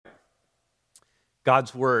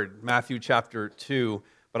God's Word, Matthew chapter 2.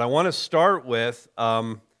 But I want to start with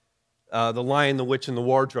The Lion, the Witch, and the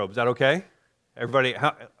Wardrobe. Is that okay? Everybody,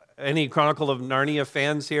 any Chronicles of Narnia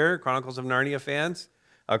fans here? Chronicles of Narnia fans?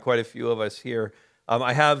 Quite a few of us here.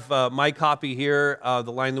 I have my copy here,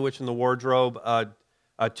 The Lion, the Witch, and the Wardrobe,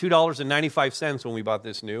 $2.95 when we bought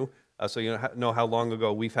this new. So you know how long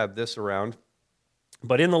ago we've had this around.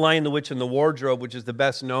 But in The Lion, the Witch, and the Wardrobe, which is the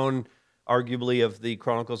best known, arguably, of the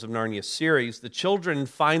Chronicles of Narnia series, the children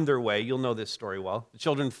find their way, you'll know this story well, the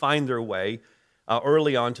children find their way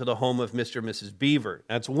early on to the home of Mr. and Mrs. Beaver.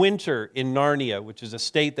 Now, it's winter in Narnia, which is a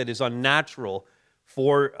state that is unnatural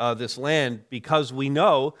for this land, because we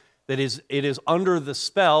know that it is under the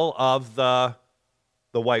spell of the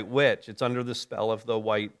White Witch. It's under the spell of the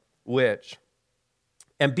White Witch.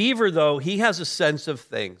 And Beaver, though, he has a sense of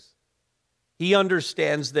things. He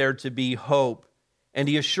understands there to be hope. And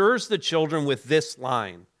he assures the children with this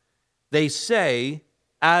line. They say,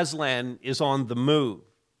 Aslan is on the move,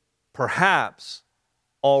 perhaps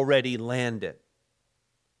already landed.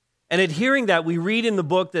 And at hearing that, we read in the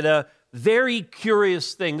book that a very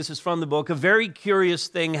curious thing, this is from the book, a very curious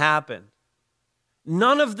thing happened.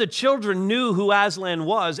 None of the children knew who Aslan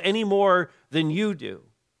was any more than you do.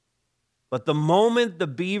 But the moment the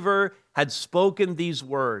beaver had spoken these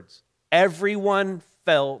words, everyone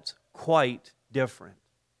felt quite different.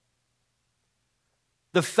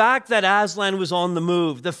 The fact that Aslan was on the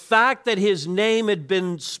move, the fact that his name had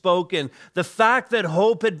been spoken, the fact that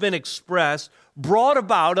hope had been expressed, brought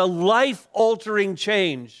about a life-altering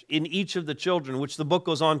change in each of the children, which the book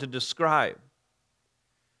goes on to describe.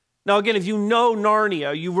 Now, again, if you know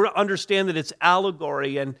Narnia, you understand that it's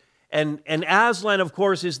allegory, and Aslan, of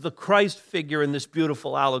course, is the Christ figure in this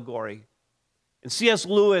beautiful allegory. And C.S.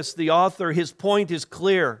 Lewis, the author, his point is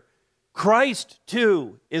clear. Christ,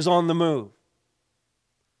 too, is on the move.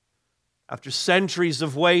 After centuries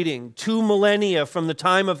of waiting, 2 millennia from the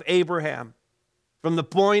time of Abraham, from the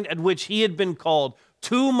point at which he had been called,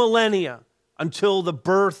 2 millennia until the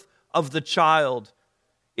birth of the child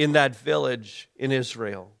in that village in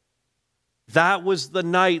Israel. That was the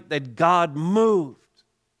night that God moved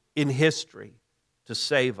in history to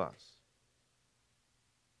save us.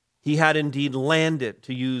 He had indeed landed,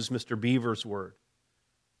 to use Mr. Beaver's word.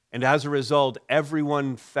 And as a result,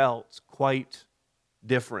 everyone felt quite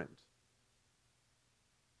different.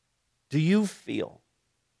 Do you feel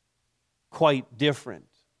quite different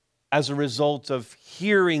as a result of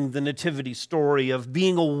hearing the nativity story, of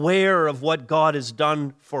being aware of what God has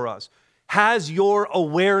done for us? Has your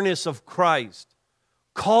awareness of Christ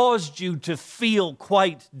caused you to feel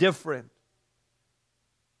quite different?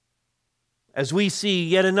 As we see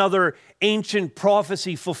yet another ancient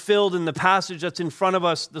prophecy fulfilled in the passage that's in front of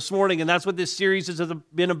us this morning, and that's what this series has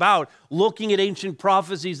been about, looking at ancient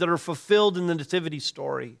prophecies that are fulfilled in the nativity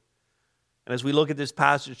story. And as we look at this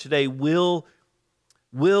passage today, will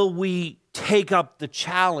we take up the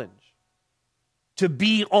challenge to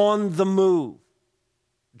be on the move,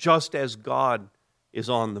 just as God is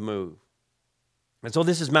on the move? And so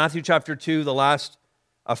this is Matthew chapter 2, the last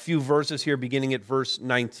few verses here, beginning at verse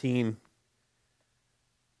 19.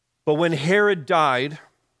 But when Herod died,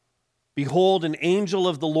 behold, an angel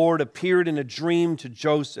of the Lord appeared in a dream to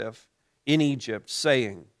Joseph in Egypt,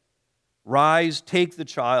 saying, Rise, take the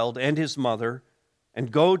child and his mother,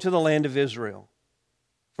 and go to the land of Israel.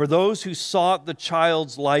 For those who sought the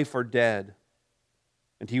child's life are dead.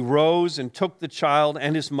 And he rose and took the child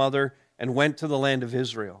and his mother and went to the land of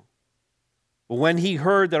Israel. But when he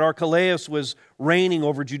heard that Archelaus was reigning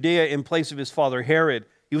over Judea in place of his father Herod,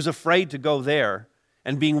 he was afraid to go there.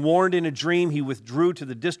 And being warned in a dream, he withdrew to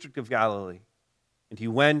the district of Galilee. And he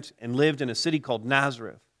went and lived in a city called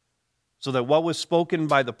Nazareth, so that what was spoken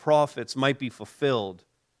by the prophets might be fulfilled,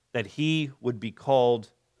 that he would be called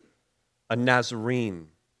a Nazarene.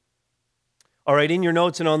 All right, in your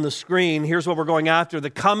notes and on the screen, here's what we're going after. The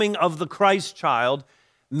coming of the Christ child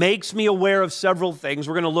makes me aware of several things.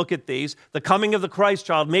 We're going to look at these. The coming of the Christ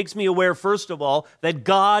child makes me aware, first of all, that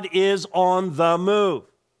God is on the move.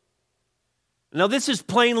 Now, this is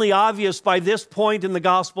plainly obvious by this point in the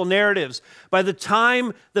gospel narratives. By the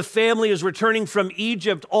time the family is returning from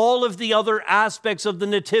Egypt, all of the other aspects of the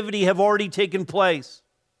nativity have already taken place.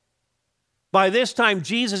 By this time,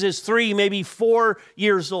 Jesus is 3, maybe 4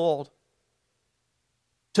 years old.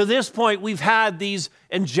 To this point, we've had these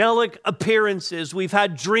angelic appearances. We've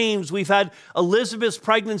had dreams. We've had Elizabeth's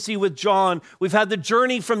pregnancy with John. We've had the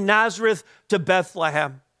journey from Nazareth to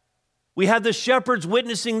Bethlehem. We had the shepherds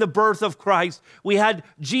witnessing the birth of Christ. We had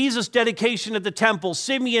Jesus' dedication at the temple,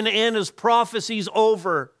 Simeon and Anna's prophecies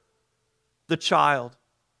over the child.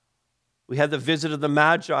 We had the visit of the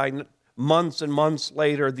Magi, months and months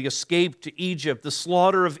later, the escape to Egypt, the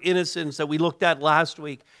slaughter of innocents that we looked at last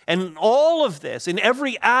week. And all of this, in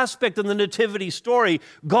every aspect of the nativity story,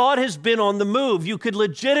 God has been on the move. You could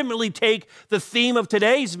legitimately take the theme of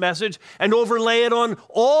today's message and overlay it on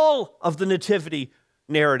all of the nativity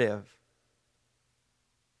narrative.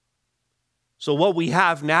 So what we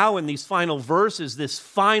have now in these final verses, this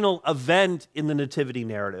final event in the nativity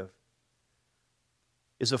narrative,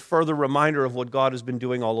 is a further reminder of what God has been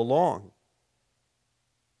doing all along.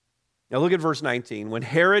 Now look at verse 19. When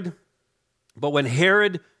Herod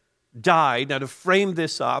died, now to frame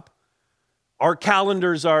this up, our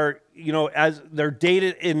calendars are, as they're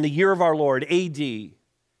dated in the year of our Lord, AD.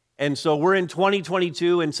 And so we're in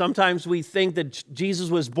 2022, and sometimes we think that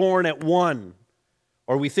Jesus was born at 1,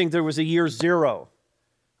 or we think there was a year 0.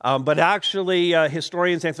 But actually,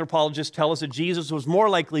 historians, anthropologists tell us that Jesus was more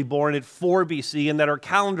likely born at 4 BC and that our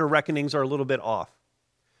calendar reckonings are a little bit off.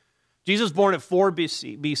 Jesus was born at 4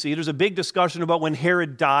 BC. There's a big discussion about when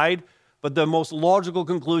Herod died, but the most logical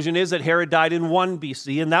conclusion is that Herod died in 1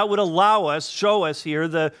 BC, and that would show us here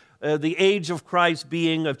the age of Christ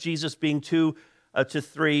of Jesus being 2 to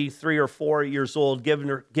 3 or 4 years old,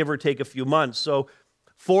 give or take a few months. So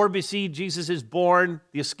 4 BC, Jesus is born,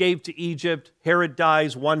 the escape to Egypt. Herod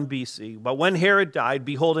dies 1 BC. But when Herod died,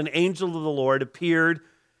 behold, an angel of the Lord appeared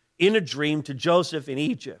in a dream to Joseph in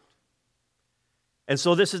Egypt. And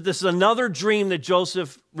so this is another dream that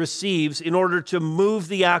Joseph receives in order to move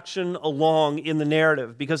the action along in the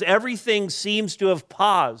narrative, because everything seems to have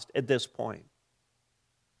paused at this point.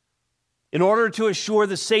 In order to assure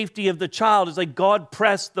the safety of the child, it's like God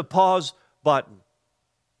pressed the pause button.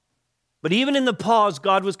 But even in the pause,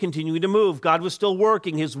 God was continuing to move. God was still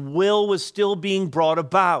working. His will was still being brought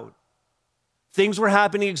about. Things were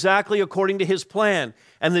happening exactly according to his plan.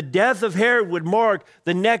 And the death of Herod would mark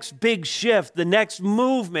the next big shift, the next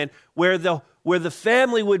movement where the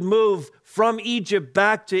family would move from Egypt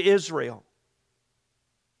back to Israel.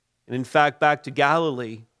 And in fact, back to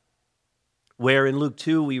Galilee, where in Luke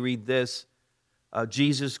 2 we read this,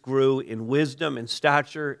 Jesus grew in wisdom and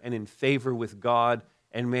stature and in favor with God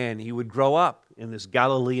and man. He would grow up in this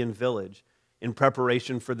Galilean village in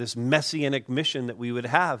preparation for this messianic mission that we would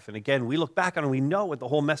have. And again, we look back on it and we know what the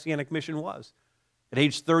whole messianic mission was. At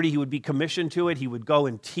age 30, he would be commissioned to it. He would go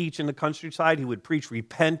and teach in the countryside. He would preach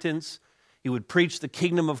repentance. He would preach the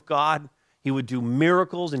kingdom of God. He would do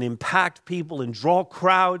miracles and impact people and draw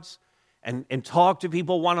crowds and talk to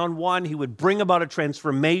people one-on-one. He would bring about a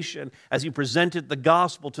transformation as he presented the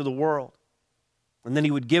gospel to the world. And then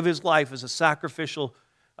he would give his life as a sacrificial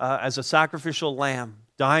lamb,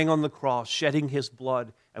 dying on the cross, shedding his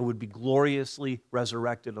blood, and would be gloriously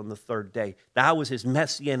resurrected on the third day. That was his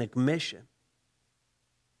messianic mission.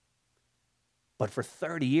 But for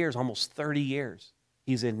 30 years, almost 30 years,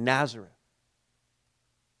 he's in Nazareth,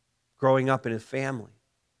 growing up in his family.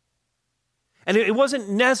 And it wasn't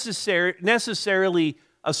necessarily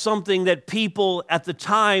something that people at the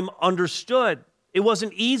time understood. It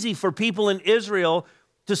wasn't easy for people in Israel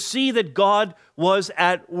to see that God was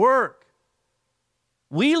at work.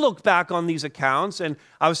 We look back on these accounts, and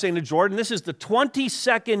I was saying to Jordan, this is the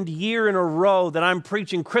 22nd year in a row that I'm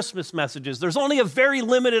preaching Christmas messages. There's only a very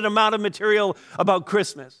limited amount of material about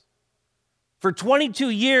Christmas. For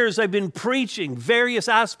 22 years, I've been preaching various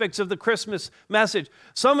aspects of the Christmas message.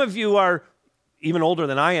 Some of you are even older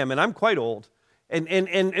than I am, and I'm quite old.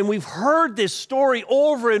 And we've heard this story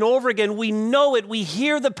over and over again. We know it. We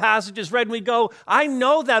hear the passages read, and we go, I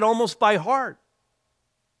know that almost by heart.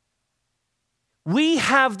 We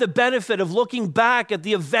have the benefit of looking back at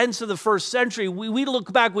the events of the first century. We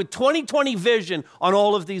look back with 20/20 vision on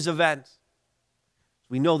all of these events.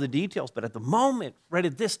 We know the details, but at the moment, right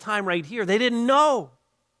at this time right here, they didn't know.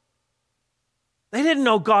 They didn't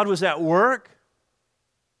know God was at work.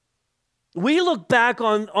 We look back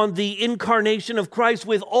on the incarnation of Christ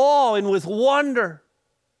with awe and with wonder.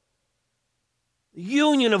 The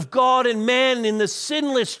union of God and man in the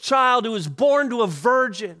sinless child who was born to a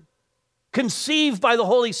virgin, conceived by the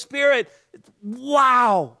Holy Spirit.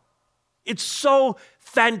 Wow! It's so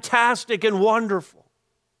fantastic and wonderful.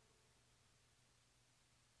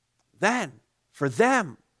 Then, for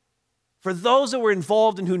them, for those that were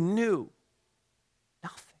involved and who knew,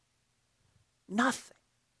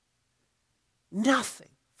 nothing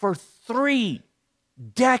for 3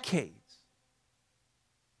 decades.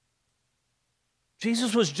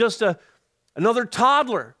 Jesus was just another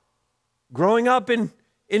toddler growing up in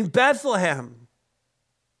Bethlehem.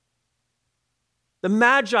 The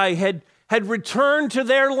Magi had returned to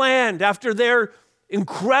their land after their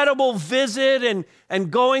incredible visit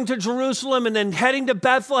and going to Jerusalem and then heading to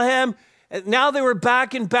Bethlehem. And now they were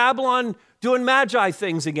back in Babylon doing magi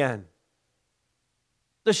things again.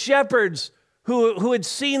 The shepherds who had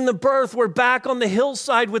seen the birth were back on the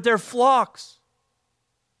hillside with their flocks.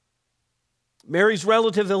 Mary's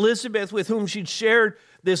relative Elizabeth, with whom she'd shared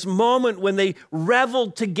this moment when they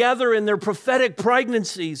reveled together in their prophetic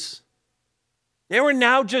pregnancies, they were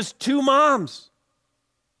now just two moms,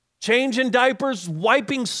 changing diapers,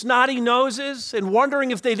 wiping snotty noses, and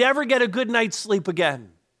wondering if they'd ever get a good night's sleep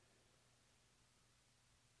again.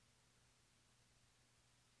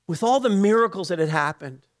 With all the miracles that had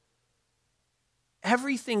happened,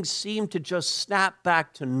 everything seemed to just snap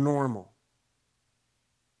back to normal.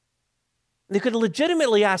 They could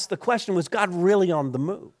legitimately ask the question, was God really on the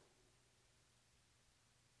move?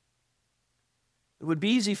 It would be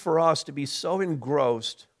easy for us to be so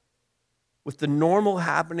engrossed with the normal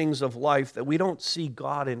happenings of life that we don't see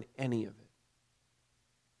God in any of it.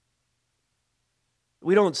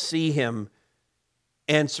 We don't see him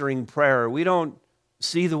answering prayer. We don't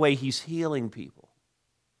see the way he's healing people.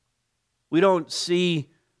 We don't see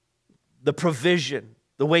the provision,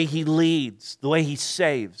 the way he leads, the way he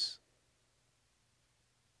saves.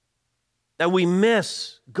 That we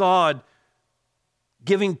miss God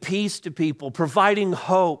giving peace to people, providing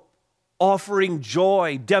hope, offering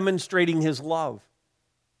joy, demonstrating his love.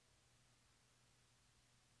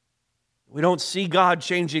 We don't see God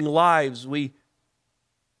changing lives. We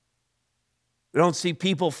don't see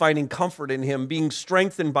people finding comfort in him, being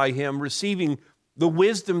strengthened by him, receiving the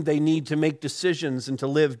wisdom they need to make decisions and to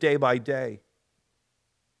live day by day.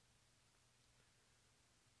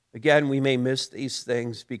 Again, we may miss these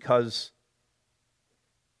things because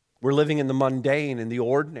we're living in the mundane, in the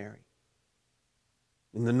ordinary,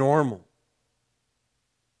 in the normal.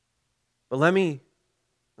 But let me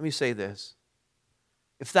say this.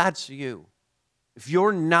 If that's you, if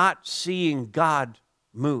you're not seeing God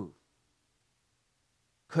move,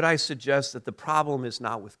 could I suggest that the problem is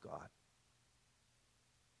not with God,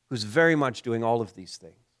 who's very much doing all of these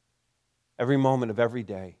things, every moment of every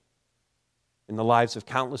day, in the lives of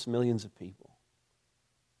countless millions of people.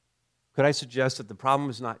 Could I suggest that the problem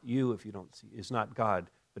is not you if you don't see, is not God,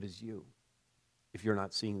 but is you if you're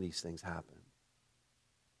not seeing these things happen?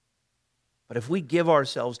 But if we give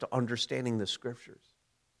ourselves to understanding the Scriptures,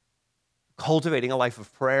 cultivating a life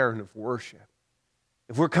of prayer and of worship,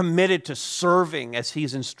 if we're committed to serving as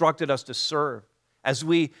he's instructed us to serve, as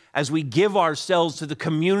we give ourselves to the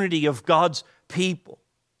community of God's people,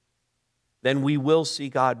 then we will see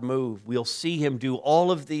God move. We'll see him do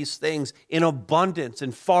all of these things in abundance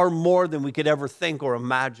and far more than we could ever think or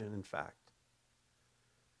imagine, in fact,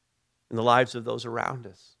 in the lives of those around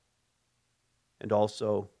us and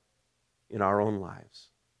also in our own lives.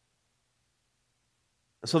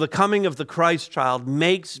 So the coming of the Christ child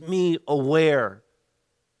makes me aware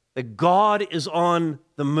that God is on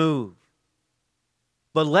the move.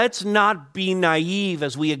 But let's not be naive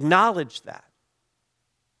as we acknowledge that.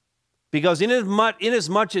 Because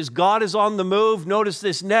inasmuch as God is on the move, notice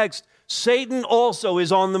this next, Satan also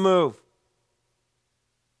is on the move.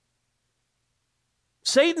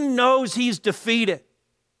 Satan knows he's defeated.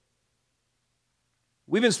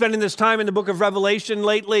 We've been spending this time in the book of Revelation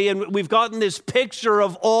lately, and we've gotten this picture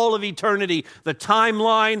of all of eternity, the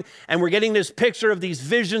timeline, and we're getting this picture of these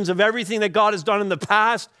visions of everything that God has done in the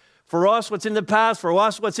past. For us, what's in the past, for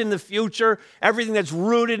us, what's in the future, everything that's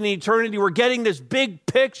rooted in eternity. We're getting this big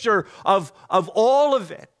picture of all of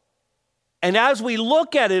it. And as we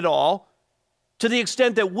look at it all, to the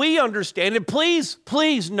extent that we understand it,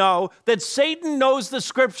 please know that Satan knows the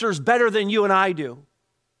Scriptures better than you and I do.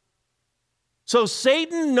 So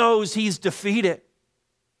Satan knows he's defeated.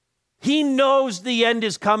 He knows the end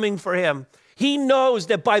is coming for him. He knows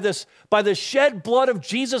that by the shed blood of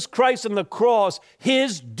Jesus Christ on the cross,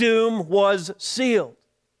 his doom was sealed.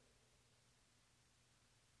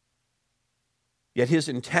 Yet his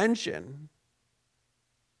intention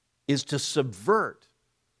is to subvert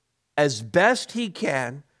as best he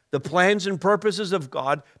can the plans and purposes of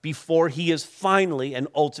God before he is finally and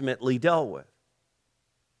ultimately dealt with.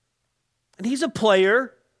 And he's a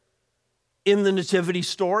player in the nativity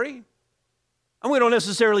story. And we don't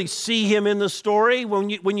necessarily see him in the story when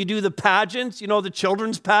you do the pageants, the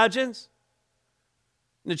children's pageants.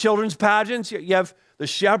 In the children's pageants, you have the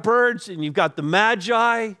shepherds and you've got the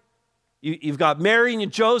magi. You've got Mary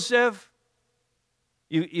and Joseph.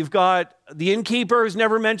 You've got the innkeeper who's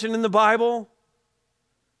never mentioned in the Bible.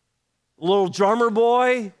 A little drummer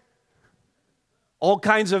boy. All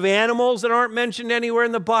kinds of animals that aren't mentioned anywhere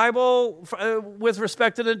in the Bible with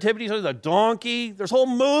respect to the nativity. So the donkey. There's whole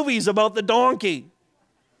movies about the donkey.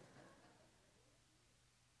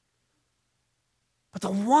 But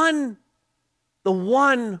the one The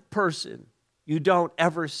one person you don't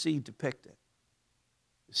ever see depicted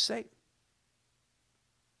is Satan.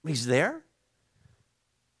 He's there.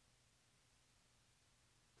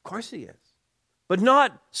 Of course he is. But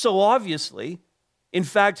not so obviously. In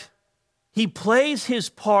fact, he plays his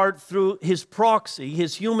part through his proxy,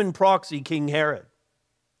 his human proxy, King Herod.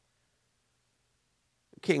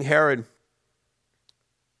 King Herod,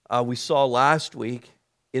 we saw last week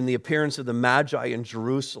in the appearance of the Magi in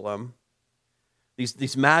Jerusalem.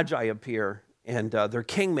 These Magi appear, and they're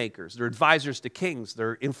kingmakers. They're advisors to kings.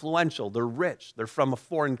 They're influential. They're rich. They're from a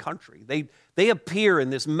foreign country. They appear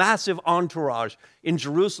in this massive entourage in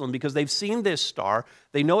Jerusalem because they've seen this star.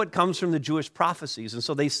 They know it comes from the Jewish prophecies, and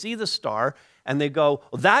so they see the star, and they go,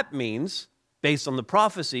 well, that means, based on the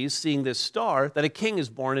prophecies, seeing this star, that a king is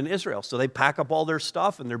born in Israel. So they pack up all their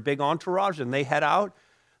stuff and their big entourage, and they head out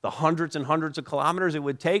the hundreds and hundreds of kilometers it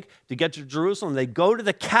would take to get to Jerusalem. They go to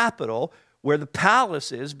the capital where the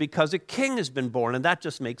palace is because a king has been born, and that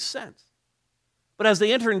just makes sense. But as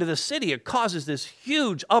they enter into the city, it causes this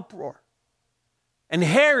huge uproar. And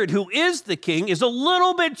Herod, who is the king, is a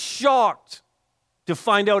little bit shocked to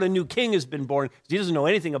find out a new king has been born. He doesn't know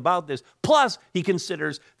anything about this. Plus, he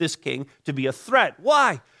considers this king to be a threat.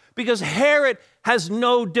 Why? Because Herod has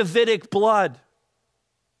no Davidic blood.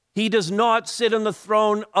 He does not sit on the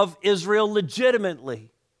throne of Israel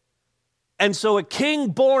legitimately. And so a king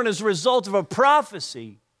born as a result of a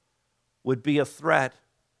prophecy would be a threat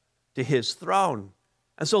to his throne.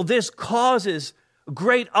 And so this causes a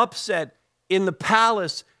great upset in the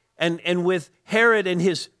palace and with Herod and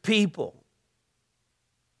his people.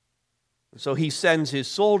 So he sends his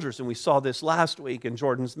soldiers, and we saw this last week in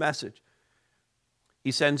Jordan's message.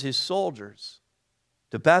 He sends his soldiers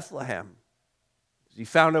to Bethlehem. He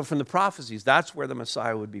found out from the prophecies that's where the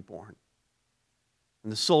Messiah would be born.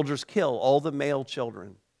 And the soldiers kill all the male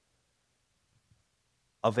children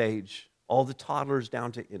of age, all the toddlers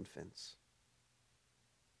down to infants,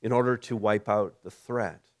 in order to wipe out the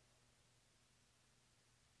threat.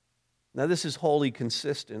 Now, this is wholly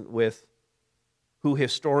consistent with who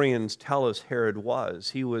historians tell us Herod was.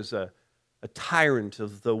 He was a tyrant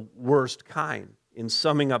of the worst kind. In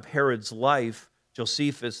summing up Herod's life,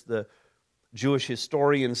 Josephus, the Jewish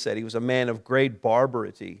historian, said he was a man of great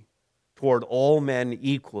barbarity toward all men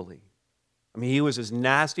equally. I mean, he was as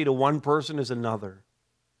nasty to one person as another,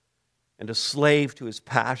 and a slave to his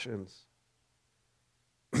passions.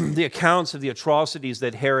 The accounts of the atrocities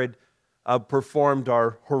that Herod performed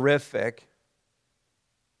are horrific.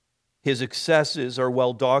 His excesses are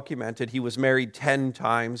well documented. He was married 10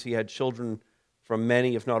 times. He had children from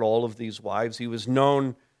many, if not all of these wives. He was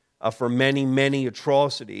known for many, many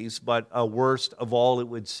atrocities, but worst of all, it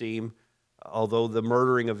would seem, although the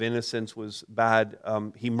murdering of innocents was bad,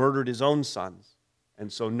 he murdered his own sons.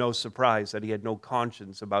 And so no surprise that he had no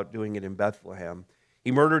conscience about doing it in Bethlehem.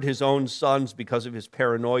 He murdered his own sons because of his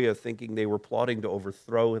paranoia, thinking they were plotting to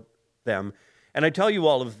overthrow them. And I tell you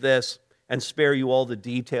all of this and spare you all the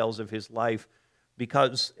details of his life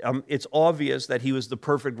because it's obvious that he was the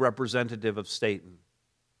perfect representative of Satan.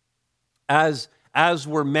 As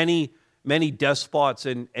were many despots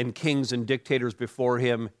and kings and dictators before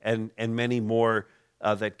him and many more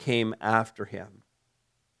that came after him.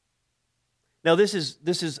 Now, this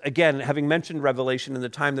is again, having mentioned Revelation and the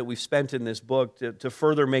time that we've spent in this book to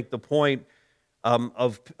further make the point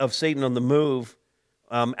of Satan on the move.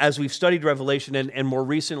 As we've studied Revelation, and more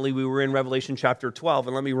recently we were in Revelation chapter 12,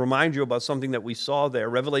 and let me remind you about something that we saw there.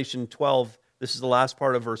 Revelation 12, this is the last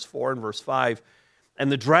part of verse 4 and verse 5.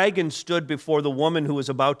 And the dragon stood before the woman who was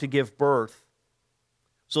about to give birth,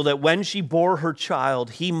 so that when she bore her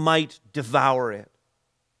child, he might devour it.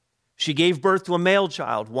 She gave birth to a male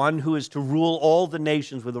child, one who is to rule all the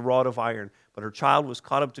nations with a rod of iron. But her child was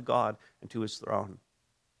caught up to God and to his throne.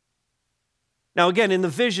 Now again, in the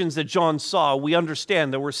visions that John saw, we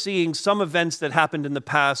understand that we're seeing some events that happened in the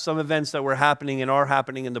past, some events that were happening and are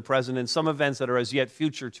happening in the present, and some events that are as yet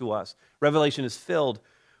future to us. Revelation is filled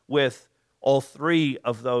with all three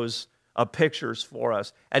of those pictures for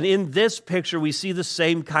us. And in this picture, we see the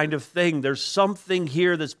same kind of thing. There's something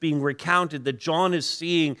here that's being recounted that John is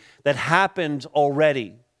seeing that happened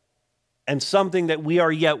already, and something that we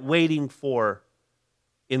are yet waiting for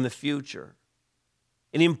in the future.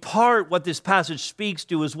 And in part, what this passage speaks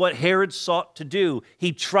to is what Herod sought to do.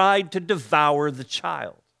 He tried to devour the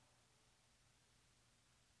child.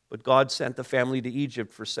 But God sent the family to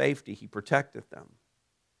Egypt for safety. He protected them.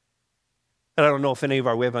 And I don't know if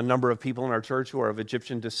we have a number of people in our church who are of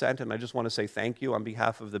Egyptian descent, and I just want to say thank you on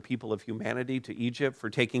behalf of the people of humanity to Egypt for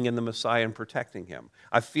taking in the Messiah and protecting him.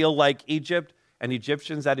 I feel like Egypt And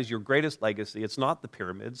Egyptians, that is your greatest legacy. It's not the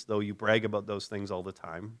pyramids, though you brag about those things all the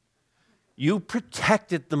time. You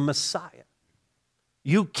protected the Messiah.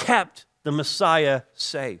 You kept the Messiah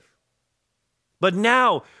safe. But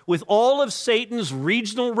now, with all of Satan's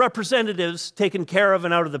regional representatives taken care of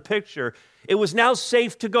and out of the picture, it was now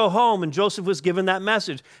safe to go home, and Joseph was given that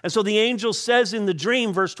message. And so the angel says in the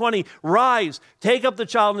dream, verse 20, rise, take up the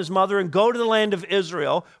child and his mother, and go to the land of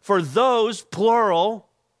Israel, for those, plural,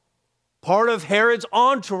 part of Herod's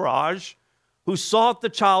entourage, who sought the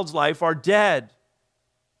child's life are dead.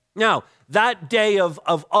 Now, that day of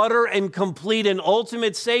utter and complete and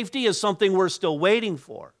ultimate safety is something we're still waiting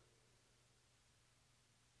for.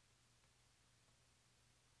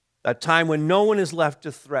 That time when no one is left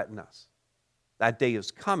to threaten us. That day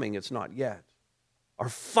is coming, it's not yet. Our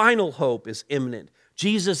final hope is imminent.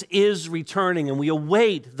 Jesus is returning, and we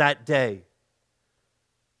await that day.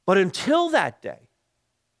 But until that day,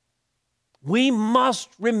 we must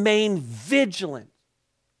remain vigilant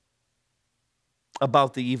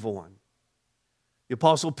about the evil one. The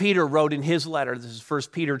Apostle Peter wrote in his letter, this is 1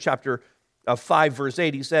 Peter chapter 5, verse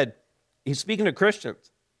 8, he said, he's speaking to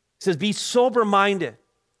Christians, he says, be sober-minded.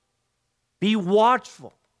 Be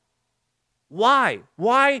watchful. Why?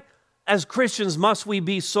 Why, as Christians, must we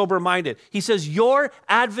be sober-minded? He says, your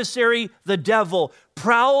adversary, the devil,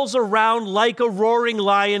 prowls around like a roaring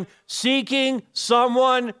lion, seeking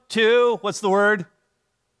someone to, what's the word?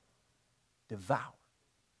 Devour.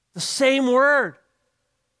 The same word.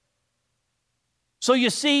 So you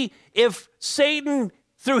see, if Satan,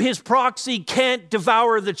 through his proxy, can't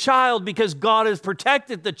devour the child because God has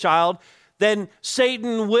protected the child, then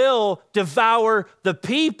Satan will devour the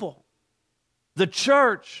people, the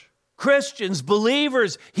church, Christians,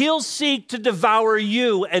 believers. He'll seek to devour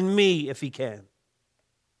you and me if he can.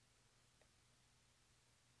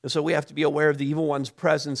 And so we have to be aware of the evil one's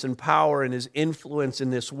presence and power and his influence in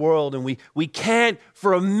this world. And we can't,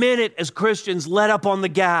 for a minute as Christians, let up on the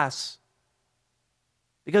gas.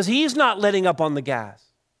 Because he's not letting up on the gas.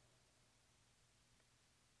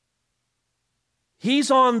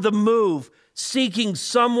 He's on the move, seeking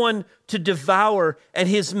someone to devour, and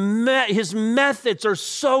his methods are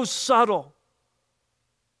so subtle.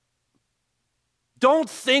 Don't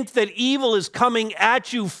think that evil is coming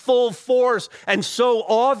at you full force and so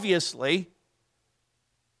obviously.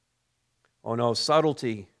 Oh no,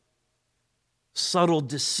 subtlety, subtle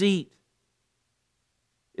deceit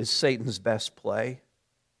is Satan's best play.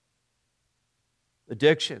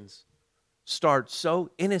 Addictions start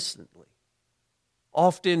so innocently,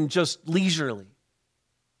 often just leisurely.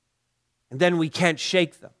 And then we can't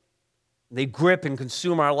shake them. They grip and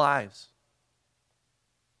consume our lives.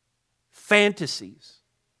 Fantasies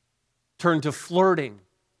turn to flirting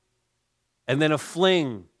and then a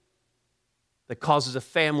fling that causes a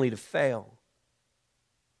family to fail.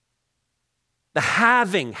 The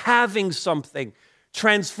having something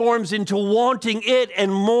transforms into wanting it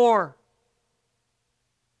and more.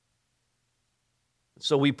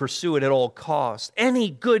 So we pursue it at all costs. Any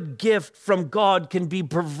good gift from God can be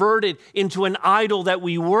perverted into an idol that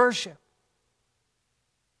we worship.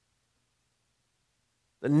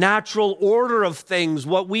 The natural order of things,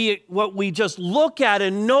 what we just look at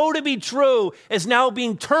and know to be true, is now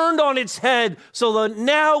being turned on its head, so that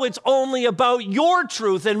now it's only about your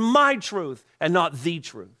truth and my truth and not the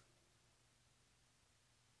truth.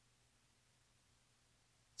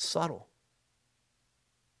 It's subtle.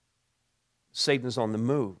 Satan's on the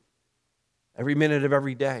move every minute of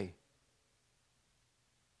every day.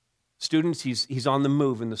 Students, he's on the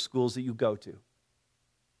move in the schools that you go to.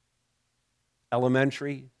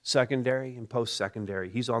 Elementary, secondary, and post-secondary.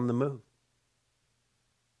 He's on the move.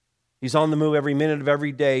 He's on the move every minute of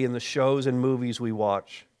every day in the shows and movies we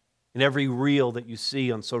watch, in every reel that you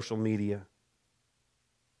see on social media.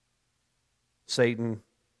 Satan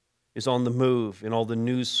is on the move in all the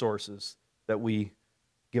news sources that we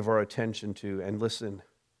give our attention to. And listen,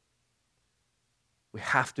 we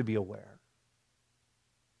have to be aware.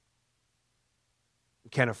 We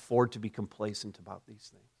can't afford to be complacent about these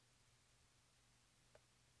things.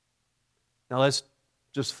 Now let's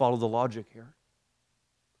just follow the logic here.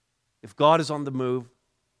 If God is on the move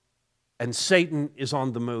and Satan is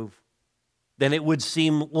on the move, then it would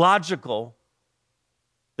seem logical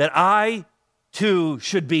that I too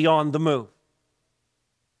should be on the move.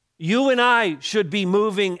 You and I should be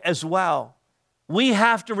moving as well. We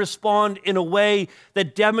have to respond in a way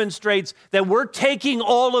that demonstrates that we're taking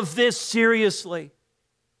all of this seriously.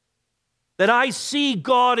 That I see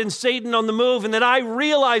God and Satan on the move, and that I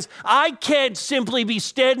realize I can't simply be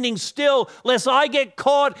standing still lest I get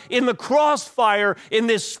caught in the crossfire in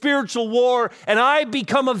this spiritual war and I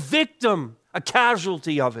become a victim a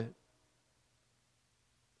casualty of it,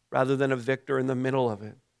 rather than a victor in the middle of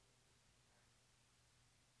it.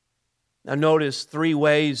 Now notice 3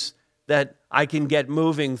 ways that I can get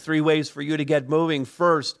moving, 3 ways for you to get moving.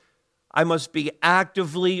 First, I must be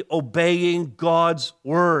actively obeying God's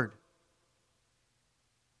word.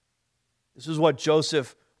 This is what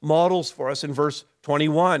Joseph models for us in verse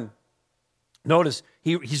 21. Notice,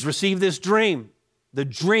 he's received this dream. The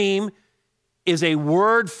dream is a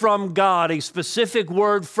word from God, a specific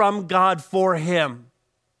word from God for him.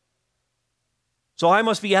 So I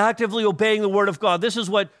must be actively obeying the word of God. This is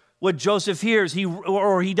what Joseph hears. He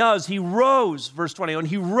does. He rose, verse 21.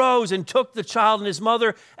 He rose and took the child and his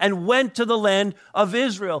mother and went to the land of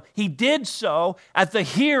Israel. He did so at the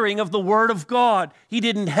hearing of the word of God. He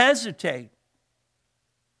didn't hesitate.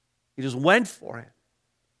 He just went for it.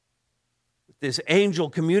 This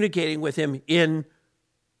angel communicating with him in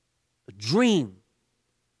a dream.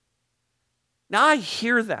 Now I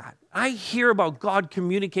hear that. I hear about God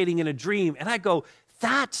communicating in a dream, and I go,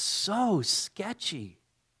 that's so sketchy.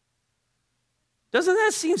 Doesn't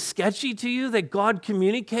that seem sketchy to you that God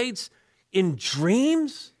communicates in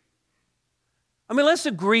dreams? I mean, let's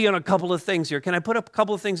agree on a couple of things here. Can I put up a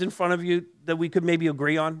couple of things in front of you that we could maybe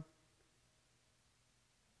agree on?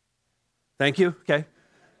 Thank you. Okay.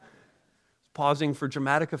 Pausing for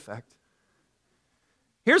dramatic effect.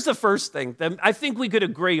 Here's the first thing that I think we could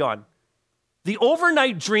agree on. The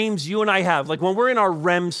overnight dreams you and I have, like when we're in our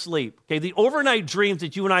REM sleep, okay, the overnight dreams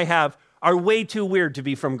that you and I have are way too weird to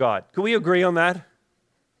be from God. Can we agree on that?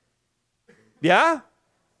 Yeah?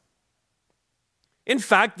 In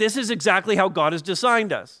fact, this is exactly how God has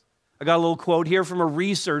designed us. I got a little quote here from a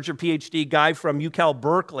researcher, PhD guy from UCal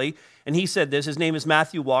Berkeley, and he said this. His name is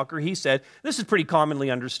Matthew Walker. He said, this is pretty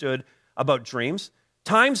commonly understood about dreams.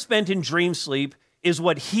 Time spent in dream sleep is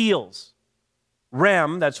what heals.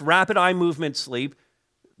 REM, that's rapid eye movement sleep,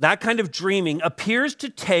 that kind of dreaming appears to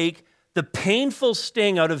take the painful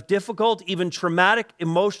sting out of difficult, even traumatic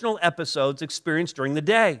emotional episodes experienced during the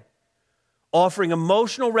day, offering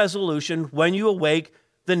emotional resolution when you awake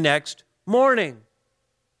the next morning.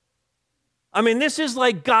 I mean, this is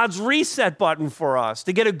like God's reset button for us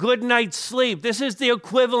to get a good night's sleep. This is the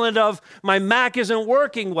equivalent of my Mac isn't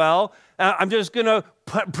working well. I'm just going to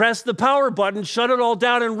press the power button, shut it all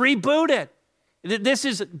down, and reboot it. This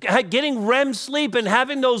is getting REM sleep and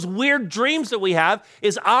having those weird dreams that we have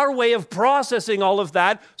is our way of processing all of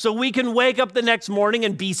that so we can wake up the next morning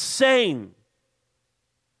and be sane.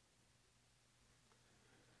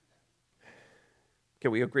 Can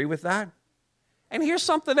we agree with that? And here's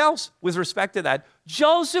something else with respect to that.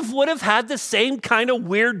 Joseph would have had the same kind of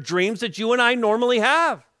weird dreams that you and I normally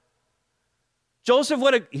have.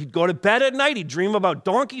 He'd go to bed at night, he'd dream about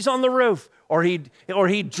donkeys on the roof, or he'd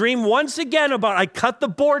dream once again about, I cut the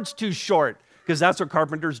boards too short, because that's what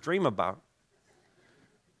carpenters dream about.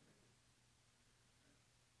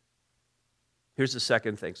 Here's the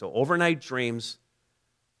second thing. So overnight dreams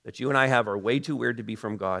that you and I have are way too weird to be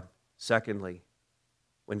from God. Secondly,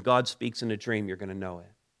 when God speaks in a dream, you're going to know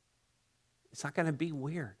it. It's not going to be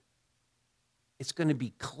weird. It's going to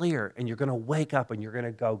be clear, and you're going to wake up and you're going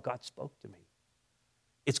to go, God spoke to me.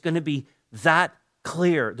 It's going to be that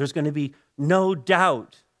clear. There's going to be no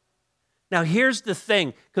doubt. Now, here's the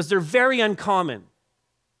thing, because they're very uncommon.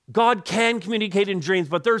 God can communicate in dreams,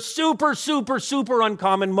 but they're super, super, super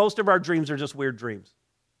uncommon. Most of our dreams are just weird dreams.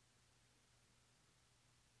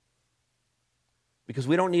 Because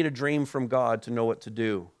we don't need a dream from God to know what to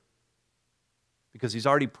do. Because he's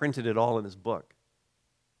already printed it all in his book.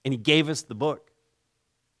 And he gave us the book.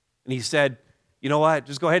 And he said, you know what?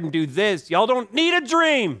 Just go ahead and do this. Y'all don't need a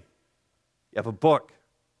dream. You have a book.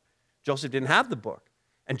 Joseph didn't have the book.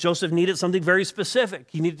 And Joseph needed something very specific.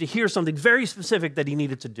 He needed to hear something very specific that he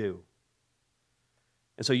needed to do.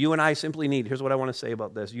 And so you and I simply need, here's what I want to say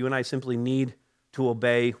about this. You and I simply need to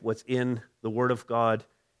obey what's in the Word of God,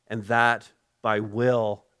 and that by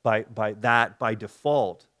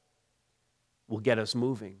default will get us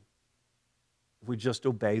moving. If we just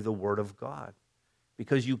obey the Word of God.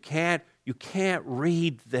 Because you can't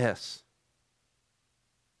read this.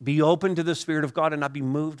 Be open to the Spirit of God and not be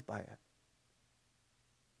moved by it.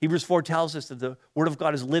 Hebrews 4 tells us that the Word of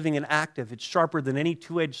God is living and active. It's sharper than any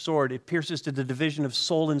two-edged sword. It pierces to the division of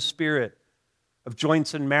soul and spirit, of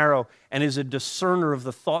joints and marrow, and is a discerner of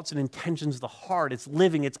the thoughts and intentions of the heart. It's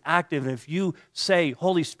living, it's active, and if you say,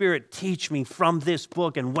 Holy Spirit, teach me from this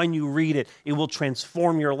book, and when you read it, it will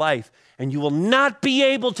transform your life, and you will not be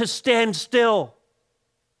able to stand still,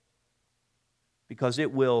 because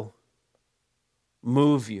it will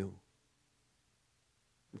move you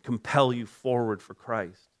and compel you forward for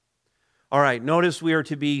Christ. All right, notice we are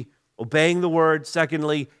to be Obeying the word,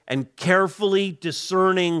 secondly, and carefully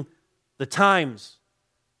discerning the times.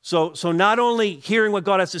 So not only hearing what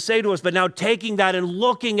God has to say to us, but now taking that and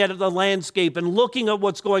looking at the landscape and looking at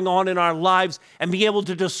what's going on in our lives and being able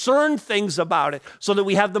to discern things about it so that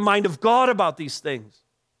we have the mind of God about these things.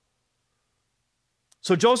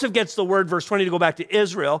 So Joseph gets the word, verse 20, to go back to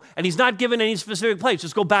Israel, and he's not given any specific place,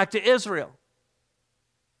 just go back to Israel.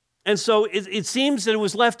 And so it seems that it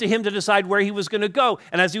was left to him to decide where he was going to go.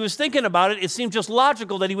 And as he was thinking about it, it seemed just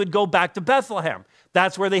logical that he would go back to Bethlehem.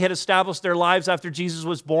 That's where they had established their lives after Jesus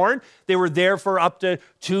was born. They were there for up to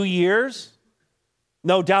 2 years.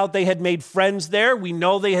 No doubt they had made friends there. We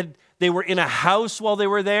know they were in a house while they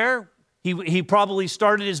were there. He probably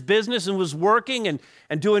started his business and was working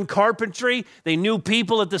and doing carpentry. They knew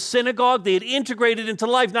people at the synagogue. They had integrated into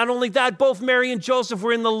life. Not only that, both Mary and Joseph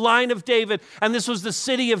were in the line of David, and this was the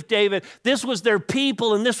city of David. This was their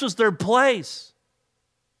people, and this was their place.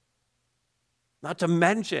 Not to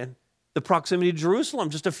mention the proximity to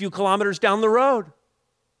Jerusalem, just a few kilometers down the road.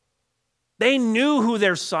 They knew who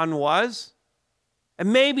their son was,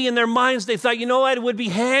 and maybe in their minds they thought, you know what, it would be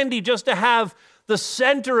handy just to have the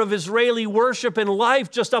center of Israeli worship and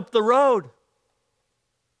life just up the road.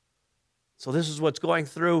 So this is what's going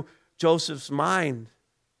through Joseph's mind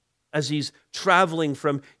as he's traveling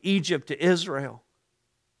from Egypt to Israel.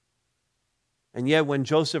 And yet when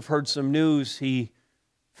Joseph heard some news, he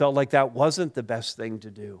felt like that wasn't the best thing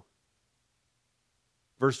to do.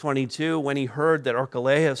 Verse 22, when he heard that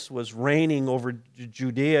Archelaus was reigning over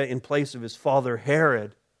Judea in place of his father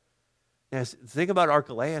Herod. Now, the thing about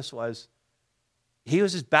Archelaus was, he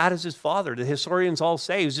was as bad as his father. The historians all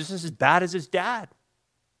say he was just as bad as his dad.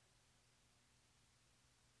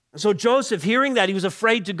 And so Joseph, hearing that, he was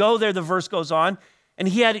afraid to go there, the verse goes on, and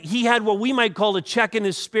he had what we might call a check in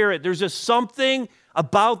his spirit. There's just something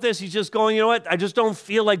about this. He's just going, you know what, I just don't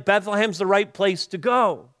feel like Bethlehem's the right place to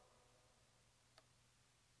go.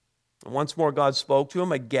 And once more God spoke to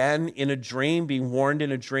him again in a dream, being warned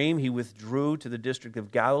in a dream. He withdrew to the district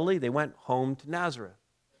of Galilee. They went home to Nazareth.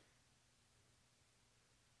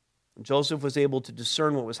 Joseph was able to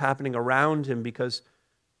discern what was happening around him because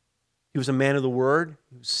he was a man of the word.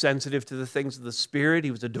 He was sensitive to the things of the Spirit. He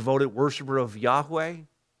was a devoted worshiper of Yahweh.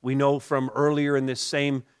 We know from earlier in this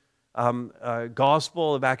same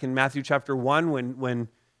gospel, back in Matthew chapter 1,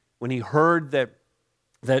 when he heard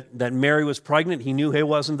that Mary was pregnant, he knew he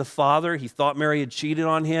wasn't the father. He thought Mary had cheated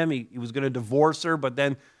on him. He was going to divorce her, but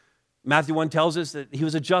then Matthew 1 tells us that he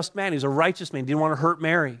was a just man. He was a righteous man. He didn't want to hurt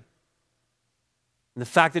Mary. And the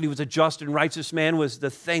fact that he was a just and righteous man was the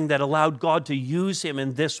thing that allowed God to use him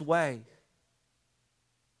in this way.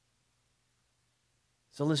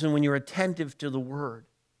 So listen, when you're attentive to the word,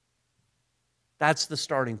 that's the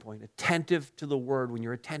starting point. Attentive to the word. When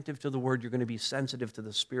you're attentive to the word, you're going to be sensitive to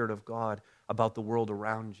the Spirit of God about the world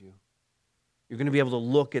around you. You're going to be able to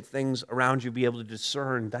look at things around you, be able to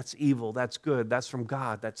discern that's evil, that's good, that's from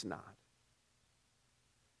God, that's not.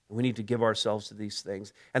 We need to give ourselves to these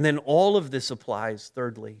things. And then all of this applies,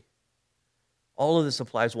 thirdly, all of this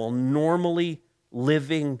applies while normally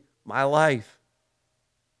living my life.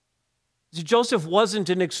 See, Joseph wasn't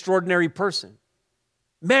an extraordinary person.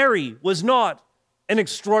 Mary was not an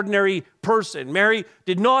extraordinary person. Mary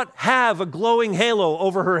did not have a glowing halo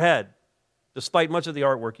over her head, despite much of the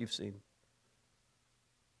artwork you've seen.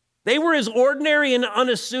 They were as ordinary and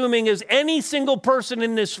unassuming as any single person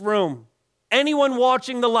in this room. Anyone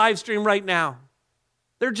watching the live stream right now.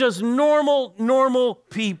 They're just normal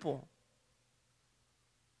people.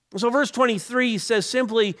 So verse 23 says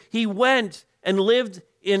simply, he went and lived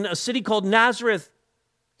in a city called Nazareth.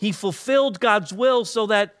 He fulfilled God's will so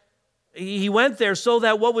that he went there so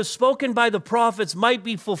that what was spoken by the prophets might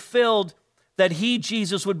be fulfilled, that he,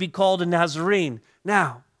 Jesus, would be called a Nazarene.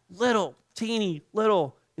 Now, teeny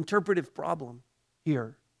little interpretive problem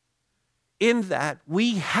here. In that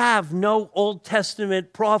we have no Old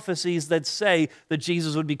Testament prophecies that say that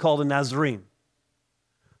Jesus would be called a Nazarene.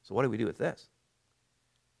 So what do we do with this?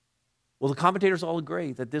 Well, the commentators all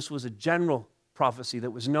agree that this was a general prophecy that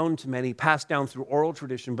was known to many, passed down through oral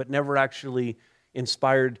tradition, but never actually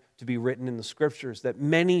inspired to be written in the Scriptures, that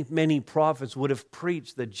many prophets would have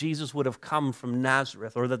preached that Jesus would have come from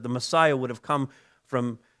Nazareth, or that the Messiah would have come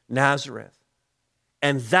from Nazareth.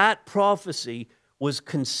 And that prophecy was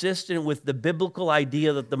consistent with the biblical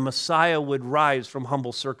idea that the Messiah would rise from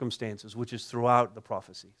humble circumstances, which is throughout the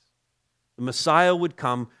prophecies. The Messiah would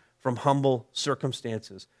come from humble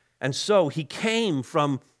circumstances. And so he came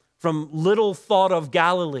from little thought of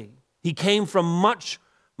Galilee. He came from much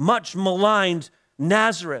maligned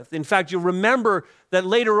Nazareth. In fact, you'll remember that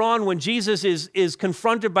later on when Jesus is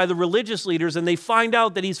confronted by the religious leaders and they find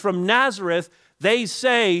out that he's from Nazareth, they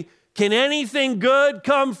say, "Can anything good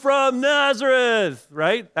come from Nazareth?"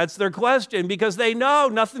 Right? That's their question, because they know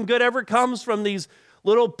nothing good ever comes from these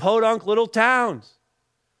little podunk little towns.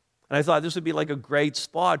 And I thought this would be like a great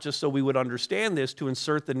spot, just so we would understand this, to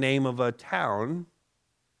insert the name of a town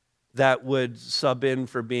that would sub in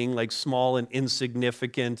for being like small and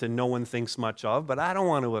insignificant and no one thinks much of. But I don't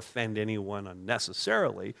want to offend anyone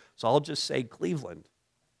unnecessarily, so I'll just say Cleveland.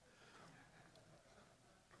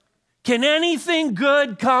 Can anything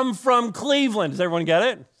good come from Cleveland? Does everyone get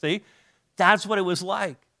it? See? That's what it was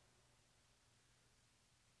like.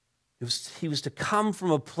 He was to come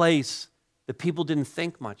from a place that people didn't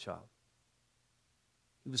think much of.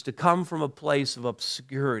 He was to come from a place of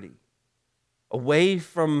obscurity, away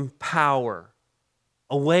from power,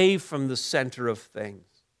 away from the center of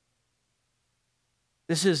things.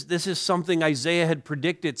 This is something Isaiah had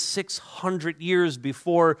predicted 600 years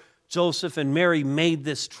before Joseph and Mary made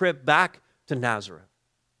this trip back to Nazareth.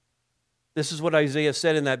 This is what Isaiah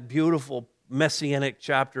said in that beautiful messianic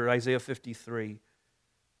chapter, Isaiah 53.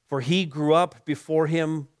 "For he grew up before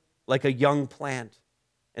him like a young plant,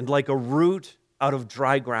 and like a root out of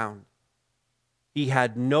dry ground. He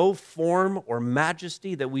had no form or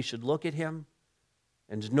majesty that we should look at him,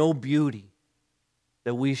 and no beauty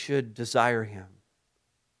that we should desire him."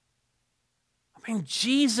 I mean,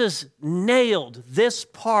 Jesus nailed this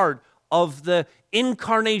part of the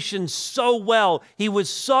incarnation so well. He was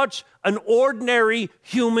such an ordinary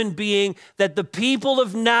human being that the people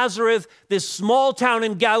of Nazareth, this small town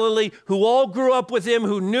in Galilee, who all grew up with him,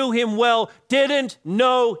 who knew him well, didn't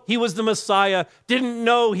know he was the Messiah, didn't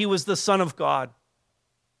know he was the Son of God.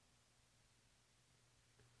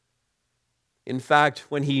 In fact,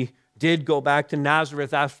 when he did go back to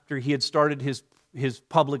Nazareth after he had started his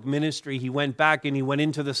public ministry, he went back and he went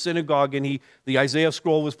into the synagogue, and the Isaiah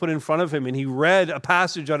scroll was put in front of him, and he read a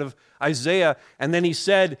passage out of Isaiah, and then he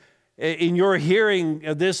said, "In your hearing,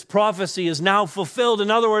 this prophecy is now fulfilled."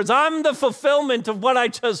 In other words, I'm the fulfillment of what I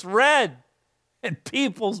just read. And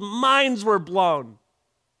people's minds were blown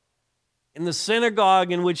in the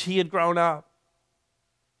synagogue in which he had grown up.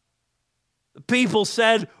 The people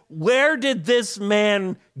said, "Where did this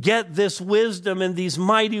man get this wisdom and these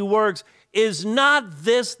mighty works? Is not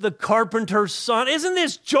this the carpenter's son? Isn't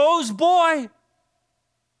this Joe's boy?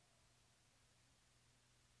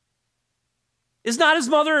 Is not his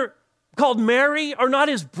mother called Mary? Are not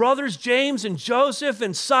his brothers James and Joseph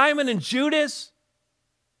and Simon and Judas?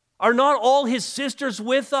 Are not all his sisters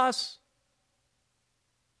with us?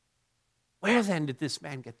 Where then did this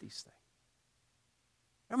man get these things?"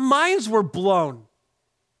 Their minds were blown.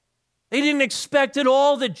 They didn't expect at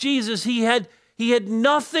all that Jesus, he had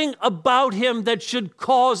nothing about him that should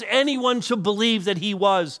cause anyone to believe that he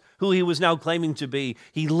was who he was now claiming to be.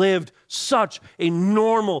 He lived such a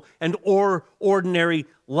normal and ordinary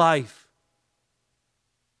life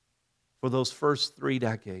for those first 3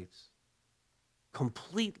 decades.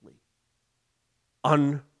 Completely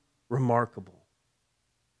unremarkable.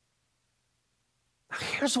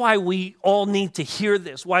 Here's why we all need to hear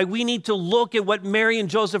this, why we need to look at what Mary and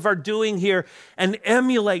Joseph are doing here and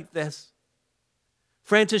emulate this.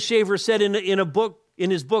 Francis Schaeffer said in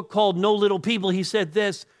his book called No Little People, he said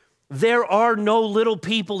this: "There are no little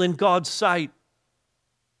people in God's sight.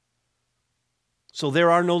 So there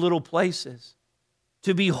are no little places.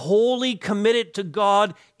 To be wholly committed to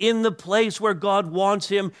God in the place where God wants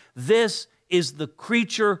him, this is the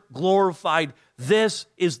creature glorified. This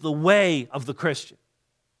is the way of the Christian."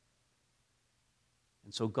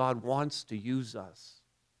 And so God wants to use us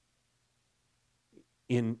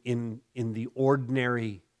in the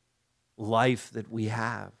ordinary life that we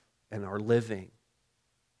have and are living.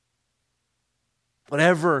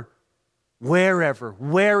 Wherever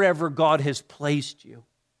God has placed you,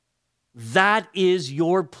 that is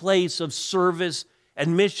your place of service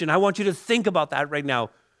and mission. I want you to think about that right now.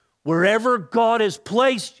 Wherever God has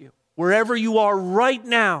placed you, wherever you are right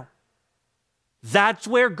now, that's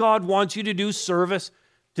where God wants you to do service,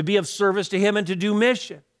 to be of service to him and to do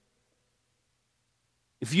mission.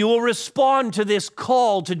 If you will respond to this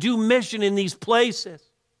call to do mission in these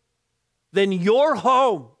places, then your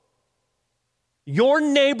home, your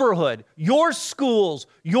neighborhood, your schools,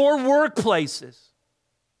 your workplaces,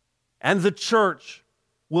 and the church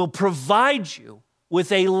will provide you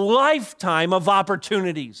with a lifetime of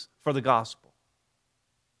opportunities for the gospel.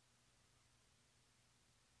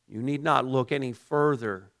 You need not look any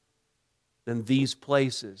further than these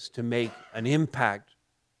places to make an impact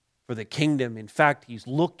for the kingdom. In fact, he's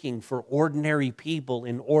looking for ordinary people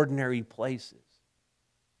in ordinary places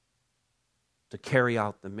to carry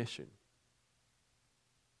out the mission.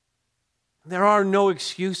 There are no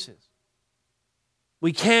excuses.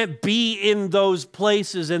 We can't be in those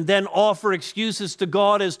places and then offer excuses to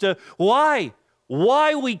God as to why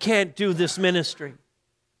we can't do this ministry.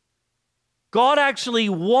 God actually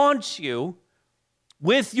wants you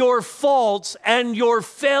with your faults and your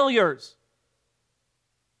failures.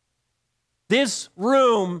 This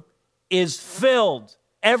room is filled.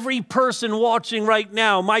 Every person watching right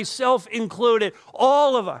now, myself included,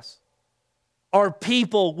 all of us are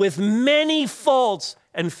people with many faults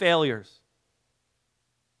and failures.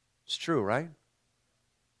 It's true, right?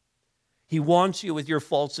 He wants you with your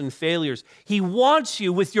faults and failures. He wants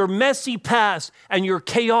you with your messy past and your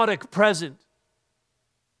chaotic present.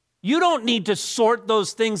 You don't need to sort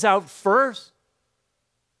those things out first.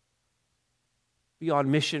 Be on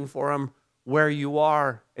mission for Him where you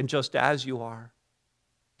are and just as you are.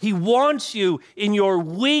 He wants you in your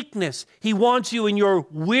weakness. He wants you in your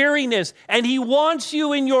weariness. And He wants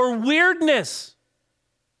you in your weirdness.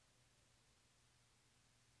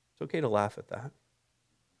 It's okay to laugh at that.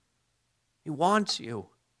 He wants you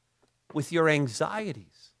with your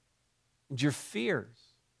anxieties and your fears.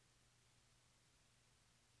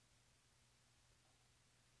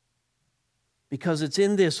 Because it's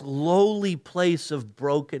in this lowly place of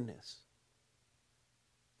brokenness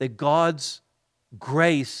that God's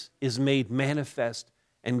grace is made manifest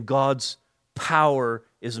and God's power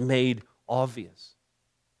is made obvious.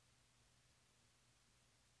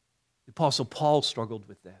 The Apostle Paul struggled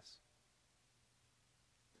with this.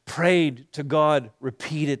 Prayed to God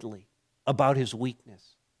repeatedly about his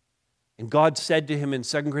weakness. And God said to him in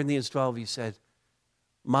 2 Corinthians 12, He said,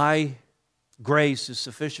 "My grace is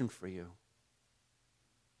sufficient for you,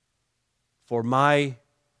 for my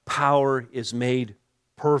power is made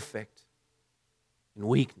perfect in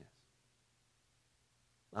weakness."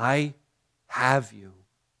 I have you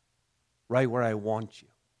right where I want you.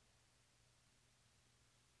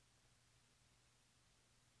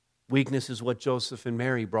 Weakness is what Joseph and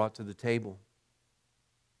Mary brought to the table.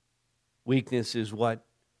 Weakness is what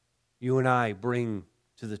you and I bring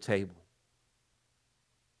to the table.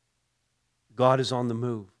 God is on the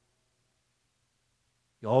move.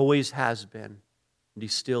 He always has been, and He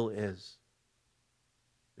still is.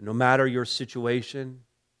 And no matter your situation,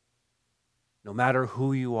 no matter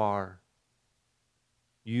who you are,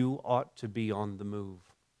 you ought to be on the move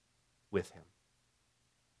with Him.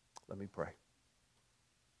 Let me pray.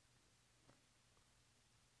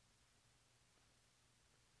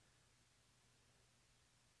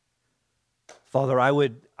 Father, I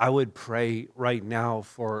would pray right now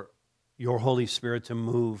for your Holy Spirit to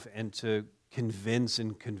move and to convince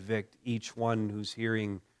and convict each one who's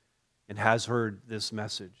hearing and has heard this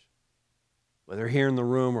message. Whether here in the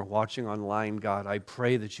room or watching online, God, I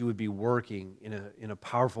pray that you would be working in a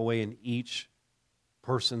powerful way in each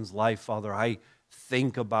person's life, Father. I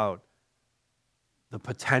think about the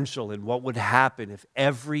potential and what would happen if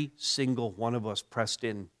every single one of us pressed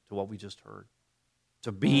in to what we just heard,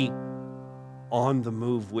 to be on the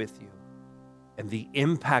move with you, and the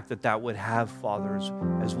impact that that would have, Father,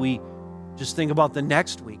 as we just think about the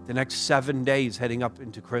next week, the next 7 days heading up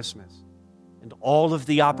into Christmas, and all of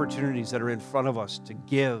the opportunities that are in front of us to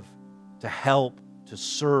give, to help, to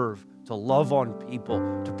serve, to love on people,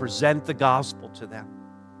 to present the gospel to them.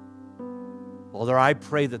 Father, I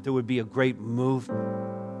pray that there would be a great movement.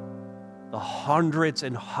 The hundreds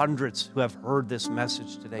and hundreds who have heard this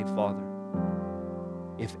message today, Father,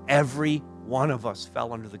 if every one of us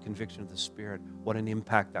fell under the conviction of the Spirit, what an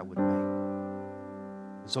impact that would make.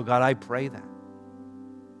 And so, God, I pray that.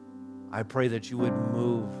 I pray that you would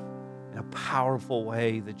move in a powerful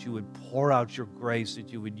way, that you would pour out your grace,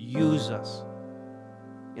 that you would use us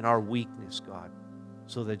in our weakness, God,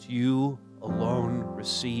 so that you alone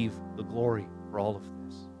receive the glory for all of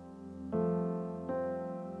this.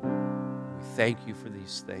 We thank you for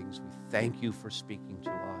these things. We thank you for speaking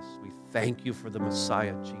to us. We thank you for the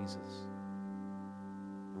Messiah, Jesus.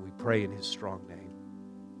 And we pray in His strong name.